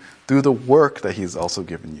given you through the work that he has also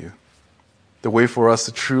given you. The way for us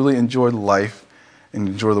to truly enjoy life and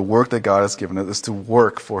enjoy the work that God has given us is to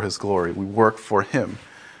work for his glory. We work for him.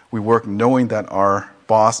 We work knowing that our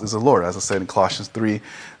boss is the Lord, as I said in Colossians 3,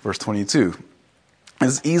 verse 22.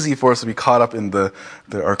 It's easy for us to be caught up in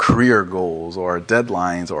our career goals or our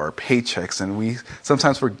deadlines or our paychecks, and we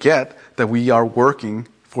sometimes forget that we are working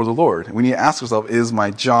for the Lord. And we need to ask ourselves, is my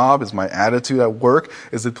job, is my attitude at work,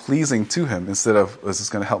 is it pleasing to him? Instead of, is this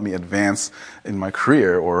going to help me advance in my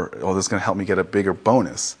career, or this is going to help me get a bigger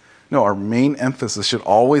bonus? No, our main emphasis should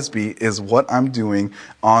always be, is what I'm doing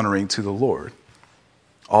honoring to the Lord?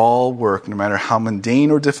 All work, no matter how mundane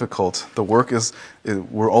or difficult, the work is,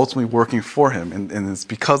 we're ultimately working for him. And it's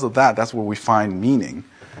because of that, that's where we find meaning.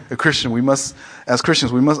 As Christians, we must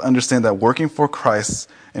understand that working for Christ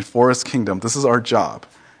and for his kingdom, this is our job.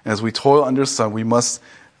 And as we toil under the sun, we must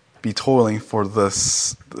be toiling for the sun.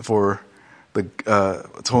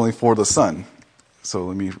 So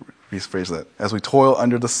let me rephrase that. As we toil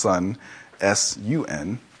under the sun,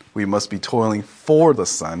 S-U-N, we must be toiling for the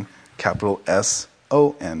sun, capital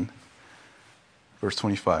S-O-N. Verse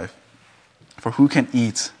 25. For who can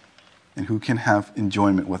eat and who can have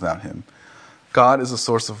enjoyment without him? God is a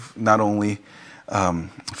source of not only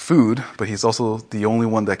food, but he's also the only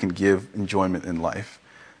one that can give enjoyment in life.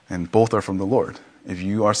 And both are from the Lord. If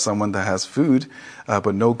you are someone that has food,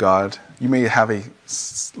 but no God, you may have a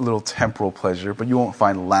little temporal pleasure, but you won't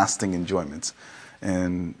find lasting enjoyment.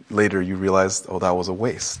 And later you realize, oh, that was a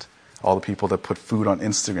waste. All the people that put food on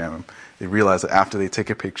Instagram, they realize that after they take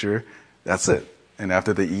a picture, that's it. And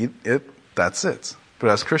after they eat it, that's it. But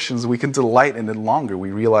as Christians, we can delight in it longer.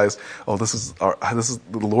 We realize, oh, this is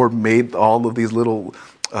the Lord made all of these little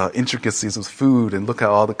intricacies of food, and look at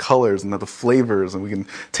all the colors and the flavors, and we can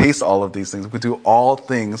taste all of these things. We can do all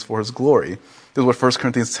things for his glory. This is what 1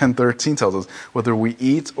 Corinthians 10:13 tells us. Whether we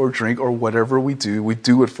eat or drink or whatever we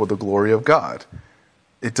do it for the glory of God.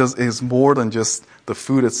 It is more than just the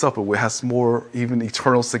food itself, but it has more even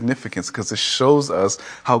eternal significance because it shows us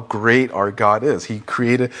how great our God is. He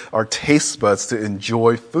created our taste buds to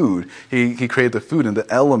enjoy food. He created the food and the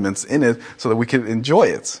elements in it so that we can enjoy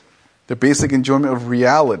it. The basic enjoyment of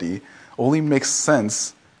reality only makes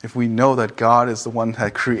sense if we know that God is the one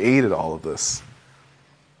that created all of this.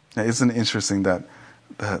 Now, isn't it interesting that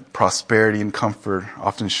prosperity and comfort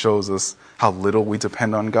often shows us how little we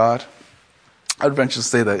depend on God? I'd venture to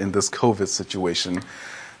say that in this COVID situation,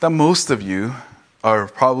 that most of you are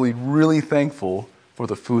probably really thankful for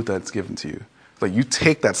the food that's given to you. Like, you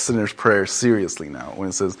take that sinner's prayer seriously now when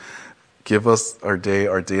it says, give us our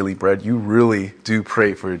daily bread, you really do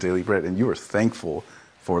pray for your daily bread, and you are thankful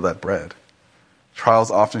for that bread.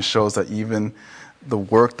 Trials often shows that even the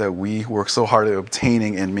work that we work so hard at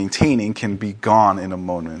obtaining and maintaining can be gone in a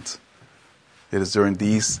moment. It is during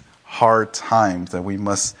these hard times that we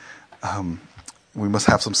must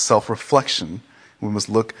have some self-reflection. We must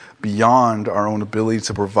look beyond our own ability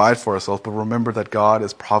to provide for ourselves, but remember that God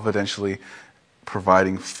is providentially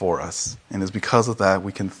providing for us. And it's because of that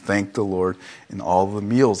we can thank the Lord in all the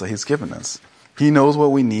meals that He's given us. He knows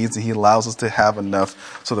what we need, and He allows us to have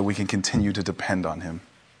enough so that we can continue to depend on Him.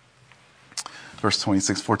 Verse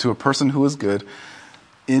 26, for to a person who is good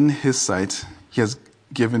in his sight, He has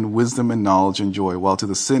given wisdom and knowledge and joy, while to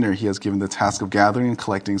the sinner He has given the task of gathering and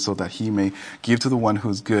collecting so that he may give to the one who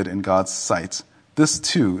is good in God's sight. This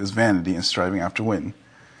too is vanity and striving after wind.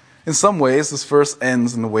 In some ways, this verse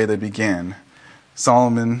ends in the way they began.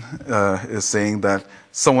 Solomon is saying that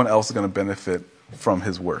someone else is going to benefit from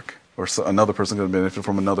his work, or another person is going to benefit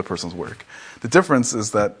from another person's work. The difference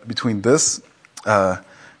is that between this, is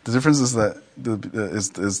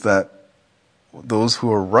that those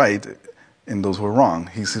who are right and those who are wrong.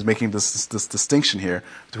 He's making this distinction here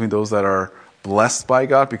between those that are blessed by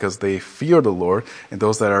God because they fear the Lord, and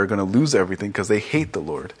those that are going to lose everything because they hate the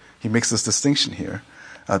Lord. He makes this distinction here.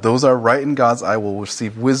 Those that are right in God's eye will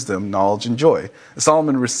receive wisdom, knowledge, and joy.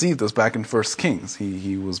 Solomon received this back in 1 Kings.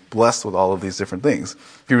 He was blessed with all of these different things.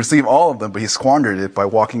 He received all of them, but he squandered it by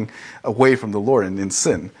walking away from the Lord and in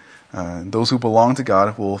sin. Those who belong to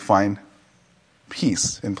God will find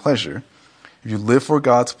peace and pleasure. If you live for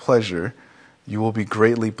God's pleasure, you will be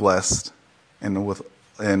greatly blessed, and He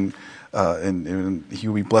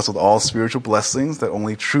will be blessed with all spiritual blessings that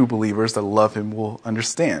only true believers that love Him will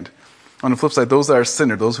understand. On the flip side, those that are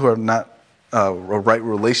sinners, those who have not a right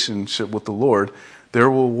relationship with the Lord, their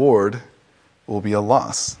reward will be a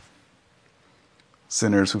loss.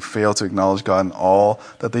 Sinners who fail to acknowledge God in all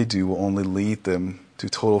that they do will only lead them to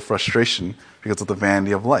total frustration because of the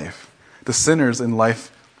vanity of life. The sinner's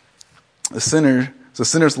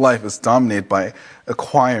life is dominated by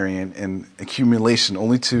acquiring and accumulation,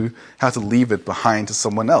 only to have to leave it behind to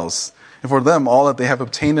someone else. And for them, all that they have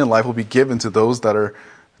obtained in life will be given to those that are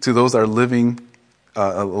living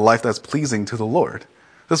a life that's pleasing to the Lord.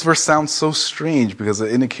 This verse sounds so strange because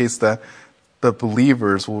it indicates that the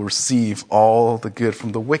believers will receive all the good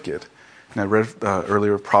from the wicked. And I read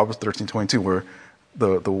earlier Proverbs 13:22, where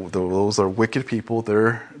those are wicked people,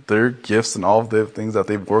 their gifts and all of the things that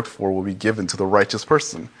they've worked for will be given to the righteous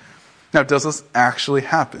person. Now, does this actually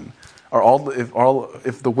happen?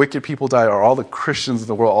 If the wicked people die, are all the Christians in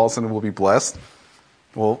the world all of a sudden will be blessed?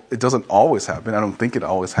 Well, it doesn't always happen. I don't think it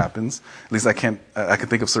always happens. At least I can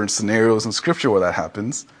think of certain scenarios in Scripture where that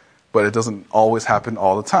happens, but it doesn't always happen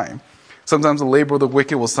all the time. Sometimes the labor of the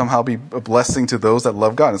wicked will somehow be a blessing to those that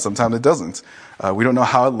love God, and sometimes it doesn't. We don't know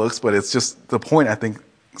how it looks, but it's just the point I think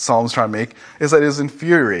Solomon's trying to make is that it is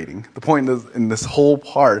infuriating. The point in this whole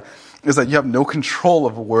part is that you have no control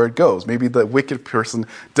over where it goes. Maybe the wicked person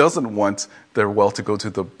doesn't want their wealth to go to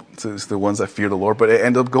the ones that fear the Lord, but it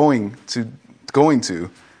ends up going to.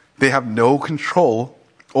 They have no control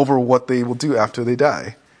over what they will do after they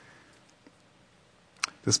die.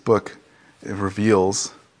 This book, it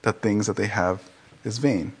reveals that things that they have is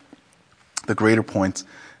vain. The greater point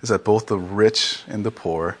is that both the rich and the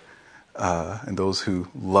poor, and those who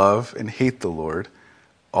love and hate the Lord,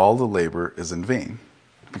 all the labor is in vain,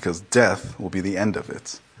 because death will be the end of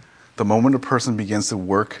it. The moment a person begins to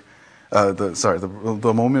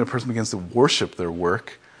the moment a person begins to worship their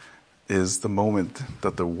work is the moment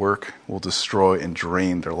that the work will destroy and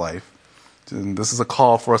drain their life. And this is a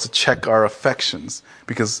call for us to check our affections,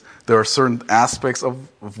 because there are certain aspects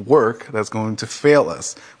of work that's going to fail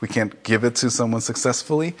us. We can't give it to someone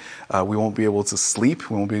successfully. We won't be able to sleep.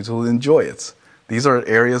 We won't be able to enjoy it. These are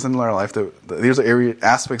areas in our life these are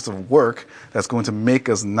aspects of work that's going to make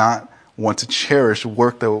us not want to cherish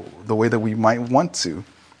work the way that we might want to.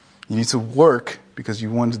 You need to work because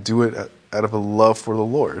you want to do it out of a love for the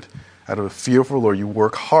Lord. Out of a fear for the Lord, you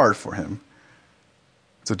work hard for Him.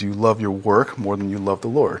 So do you love your work more than you love the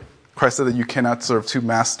Lord? Christ said that you cannot serve two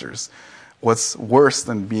masters. What's worse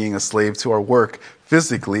than being a slave to our work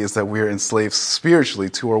physically is that we are enslaved spiritually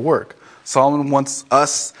to our work. Solomon wants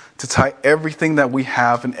us to tie everything that we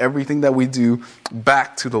have and everything that we do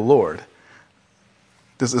back to the Lord.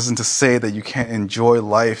 This isn't to say that you can't enjoy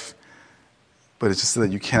life, but it's just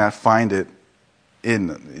that you cannot find it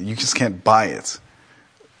you just can't buy it.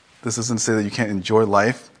 This isn't to say that you can't enjoy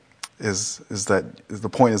life. The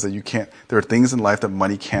point is that there are things in life that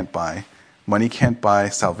money can't buy. Money can't buy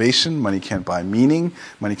salvation. Money can't buy meaning.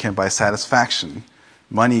 Money can't buy satisfaction.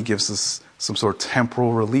 Money gives us some sort of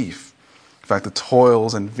temporal relief. In fact, the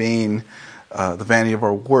toils and the vanity of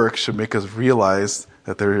our work should make us realize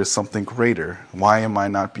that there is something greater. Why am I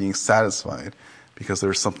not being satisfied? Because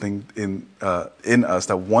there's something in us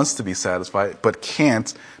that wants to be satisfied but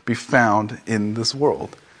can't be found in this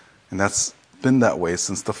world. And that's been that way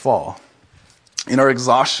since the fall. In our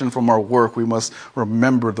exhaustion from our work, we must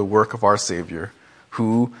remember the work of our Savior,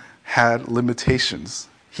 who had limitations.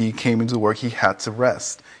 He came into work, he had to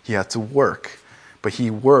rest, he had to work. But he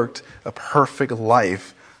worked a perfect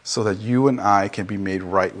life so that you and I can be made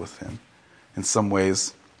right with him. In some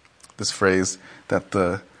ways, this phrase that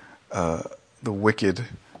the wicked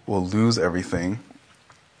will lose everything,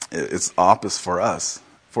 it's opposite for us.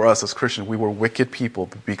 For us as Christians, we were wicked people,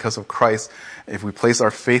 but because of Christ, if we place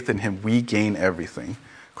our faith in him, we gain everything.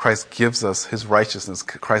 Christ gives us his righteousness.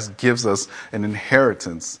 Christ gives us an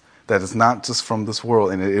inheritance that is not just from this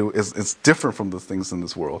world, and it's different from the things in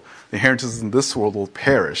this world. The inheritance in this world will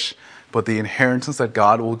perish, but the inheritance that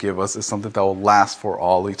God will give us is something that will last for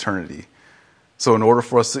all eternity. So in order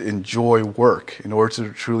for us to enjoy work, in order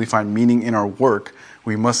to truly find meaning in our work,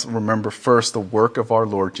 we must remember first the work of our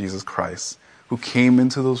Lord Jesus Christ, who came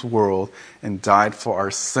into this world and died for our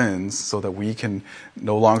sins so that we can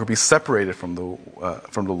no longer be separated from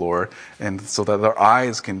the Lord, and so that our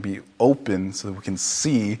eyes can be open so that we can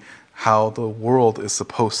see how the world is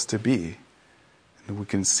supposed to be. And we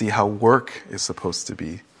can see how work is supposed to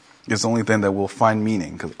be. It's only then that we'll find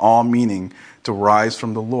meaning, because all meaning derives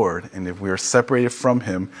from the Lord. And if we are separated from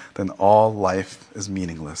him, then all life is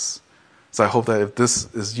meaningless. So I hope that if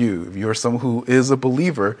this is you, if you're someone who is a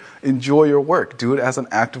believer, enjoy your work. Do it as an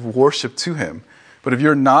act of worship to him. But if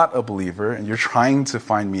you're not a believer and you're trying to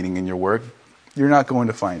find meaning in your work, you're not going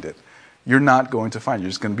to find it. You're not going to find it.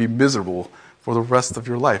 You're just going to be miserable for the rest of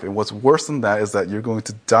your life. And what's worse than that is that you're going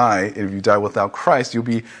to die. And if you die without Christ, you'll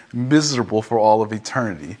be miserable for all of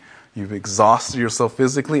eternity. You've exhausted yourself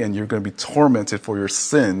physically, and you're going to be tormented for your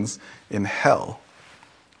sins in hell.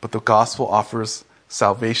 But the gospel offers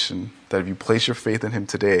salvation, that if you place your faith in him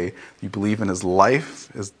today, you believe in his life,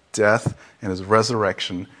 his death, and his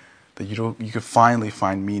resurrection, that you can finally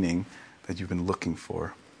find meaning that you've been looking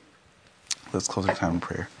for. Let's close our time in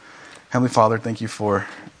prayer. Heavenly Father, thank you for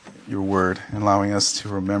your word and allowing us to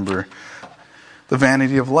remember the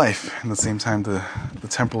vanity of life and at the same time the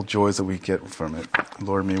temporal joys that we get from it.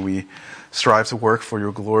 Lord, may we strive to work for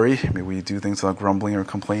your glory. May we do things without grumbling or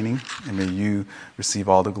complaining. And may you receive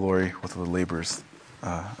all the glory with the labors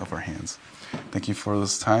of our hands. Thank you for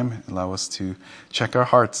this time. Allow us to check our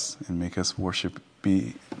hearts and make us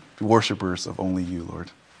be worshipers of only you,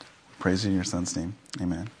 Lord. Praise you in your Son's name.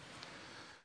 Amen.